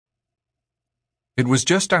It was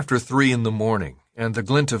just after 3 in the morning, and the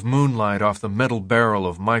glint of moonlight off the metal barrel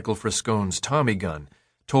of Michael Friscone's Tommy gun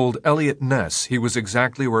told Elliot Ness he was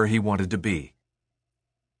exactly where he wanted to be.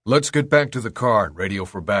 "Let's get back to the car and radio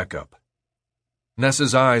for backup."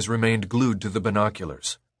 Ness's eyes remained glued to the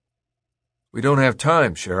binoculars. "We don't have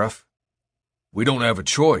time, Sheriff." "We don't have a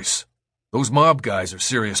choice. Those mob guys are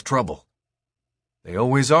serious trouble." "They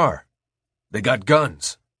always are." "They got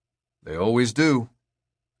guns." "They always do."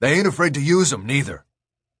 "They ain't afraid to use 'em, neither."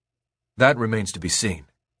 "That remains to be seen."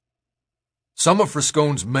 "Some of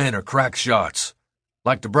Friscone's men are crack shots.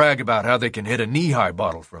 Like to brag about how they can hit a knee-high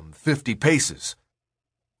bottle from 50 paces.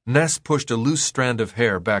 Ness pushed a loose strand of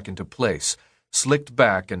hair back into place, slicked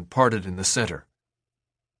back and parted in the center.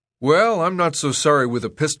 "Well, I'm not so sorry with a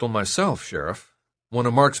pistol myself, Sheriff. Won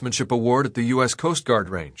a marksmanship award at the U.S. Coast Guard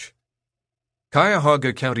range."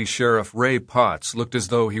 Cuyahoga County Sheriff Ray Potts looked as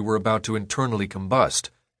though he were about to internally combust.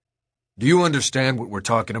 "Do you understand what we're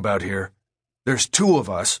talking about here? There's 2 of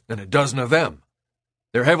us and a dozen of them.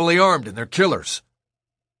 They're heavily armed and they're killers.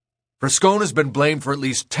 Friscone has been blamed for at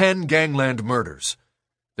least 10 gangland murders.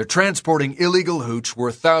 They're transporting illegal hooch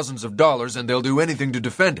worth thousands of dollars, and they'll do anything to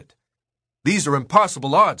defend it. These are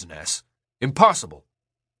impossible odds, Ness. Impossible."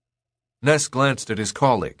 Ness glanced at his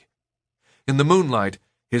colleague. In the moonlight,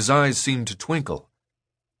 his eyes seemed to twinkle.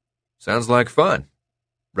 "Sounds like fun.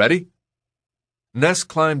 Ready?" Ness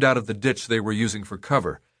climbed out of the ditch they were using for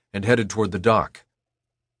cover and headed toward the dock.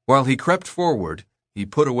 While he crept forward, he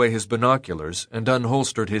put away his binoculars and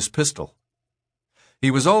unholstered his pistol.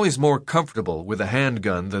 He was always more comfortable with a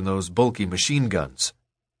handgun than those bulky machine guns.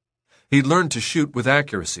 He'd learned to shoot with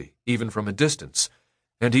accuracy, even from a distance,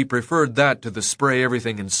 and he preferred that to the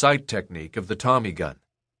spray-everything-in-sight technique of the Tommy gun.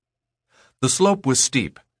 The slope was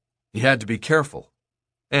steep. He had to be careful.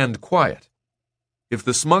 And quiet. If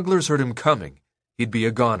the smugglers heard him coming, he'd be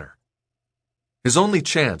a goner. His only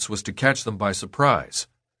chance was to catch them by surprise.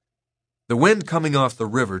 The wind coming off the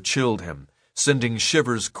river chilled him, sending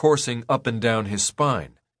shivers coursing up and down his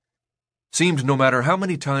spine. Seemed no matter how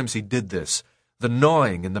many times he did this, the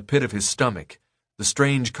gnawing in the pit of his stomach, the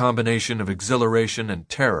strange combination of exhilaration and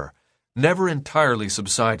terror, never entirely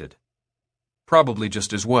subsided. Probably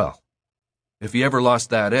just as well. If he ever lost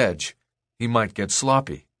that edge, he might get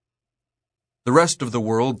sloppy. The rest of the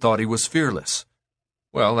world thought he was fearless.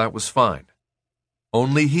 Well, that was fine.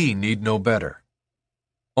 Only he need know better.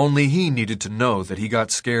 Only he needed to know that he got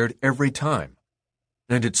scared every time,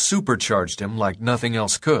 and it supercharged him like nothing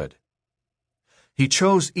else could. He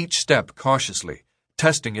chose each step cautiously,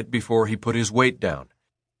 testing it before he put his weight down,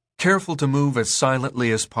 careful to move as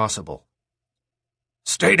silently as possible.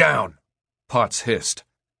 "Stay down," Potts hissed.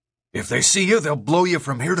 "If they see you, they'll blow you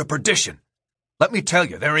from here to perdition. Let me tell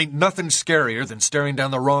you, there ain't nothing scarier than staring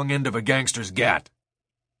down the wrong end of a gangster's gat."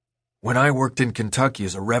 "When I worked in Kentucky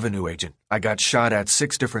as a revenue agent, I got shot at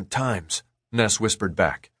 6 different times," Ness whispered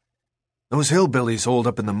back. "Those hillbillies holed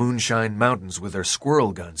up in the Moonshine Mountains with their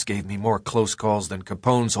squirrel guns gave me more close calls than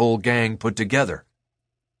Capone's whole gang put together."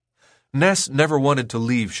 Ness never wanted to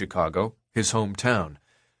leave Chicago, his hometown,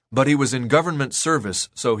 but he was in government service,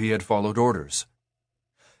 so he had followed orders.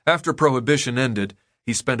 After Prohibition ended,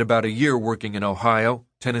 he spent about a year working in Ohio,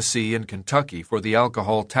 Tennessee, and Kentucky for the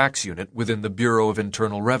alcohol tax unit within the Bureau of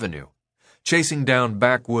Internal Revenue, chasing down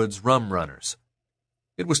backwoods rum runners.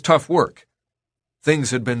 It was tough work.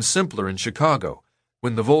 Things had been simpler in Chicago,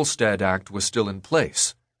 when the Volstead Act was still in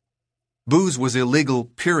place. Booze was illegal,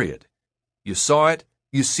 period. You saw it,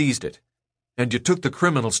 you seized it, and you took the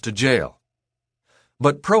criminals to jail.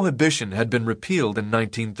 But Prohibition had been repealed in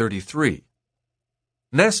 1933.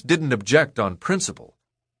 Ness didn't object on principle.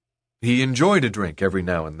 He enjoyed a drink every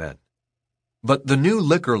now and then. But the new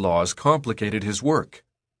liquor laws complicated his work.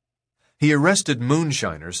 He arrested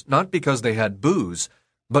moonshiners not because they had booze,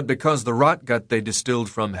 but because the rot gut they distilled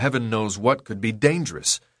from heaven knows what could be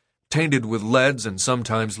dangerous, tainted with leads and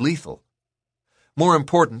sometimes lethal. More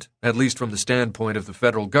important, at least from the standpoint of the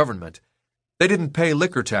federal government, they didn't pay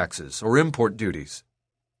liquor taxes or import duties.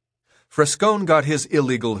 Friscone got his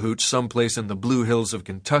illegal hooch someplace in the Blue Hills of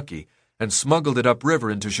Kentucky and smuggled it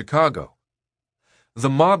upriver into Chicago. The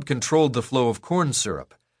mob controlled the flow of corn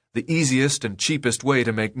syrup, the easiest and cheapest way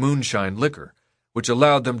to make moonshine liquor, which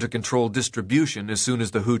allowed them to control distribution as soon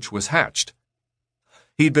as the hooch was hatched.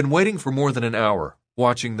 He'd been waiting for more than an hour,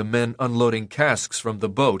 watching the men unloading casks from the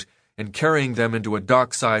boat and carrying them into a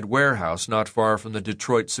dockside warehouse not far from the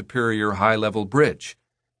Detroit Superior High-Level Bridge.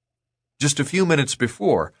 Just a few minutes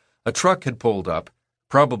before, a truck had pulled up,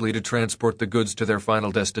 probably to transport the goods to their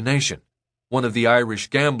final destination, one of the Irish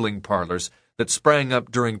gambling parlors that sprang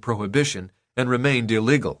up during Prohibition and remained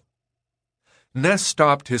illegal. Ness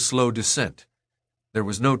stopped his slow descent, There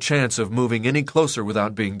was no chance of moving any closer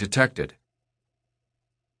without being detected.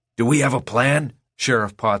 "Do we have a plan?"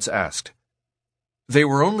 Sheriff Potts asked. They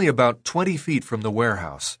were only about 20 feet from the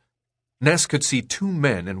warehouse. Ness could see 2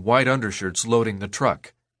 men in white undershirts loading the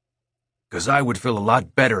truck. "'Cause I would feel a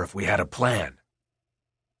lot better if we had a plan.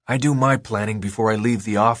 I do my planning before I leave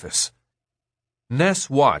the office." Ness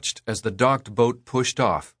watched as the docked boat pushed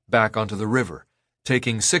off, back onto the river,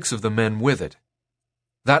 taking 6 of the men with it.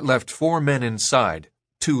 That left 4 men inside,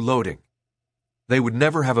 2 loading. They would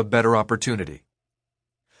never have a better opportunity.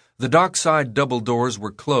 The dockside double doors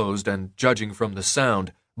were closed and, judging from the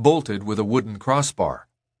sound, bolted with a wooden crossbar.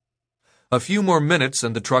 A few more minutes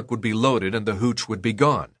and the truck would be loaded and the hooch would be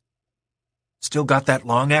gone. "Still got that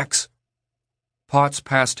long axe?" Potts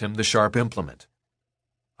passed him the sharp implement.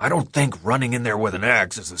 "I don't think running in there with an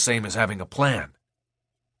axe is the same as having a plan.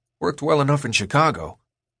 Worked well enough in Chicago.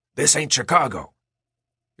 This ain't Chicago."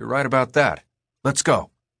 "You're right about that. Let's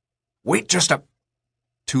go." "Wait just a—"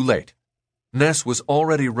 Too late. Ness was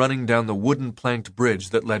already running down the wooden planked bridge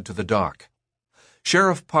that led to the dock.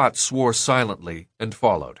 Sheriff Potts swore silently and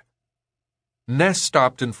followed. Ness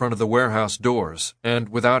stopped in front of the warehouse doors and,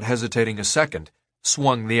 without hesitating a second,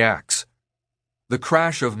 swung the axe. The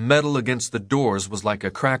crash of metal against the doors was like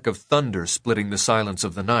a crack of thunder splitting the silence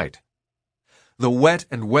of the night. The wet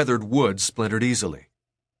and weathered wood splintered easily.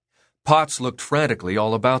 Potts looked frantically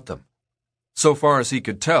all about them. So far as he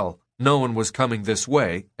could tell, no one was coming this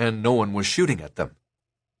way, and no one was shooting at them.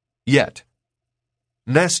 Yet.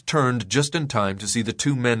 Ness turned just in time to see the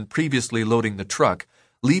 2 men previously loading the truck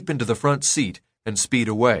leap into the front seat and speed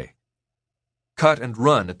away. Cut and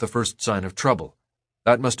run at the first sign of trouble.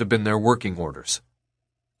 That must have been their working orders.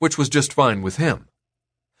 Which was just fine with him.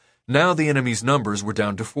 Now the enemy's numbers were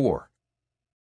down to 4.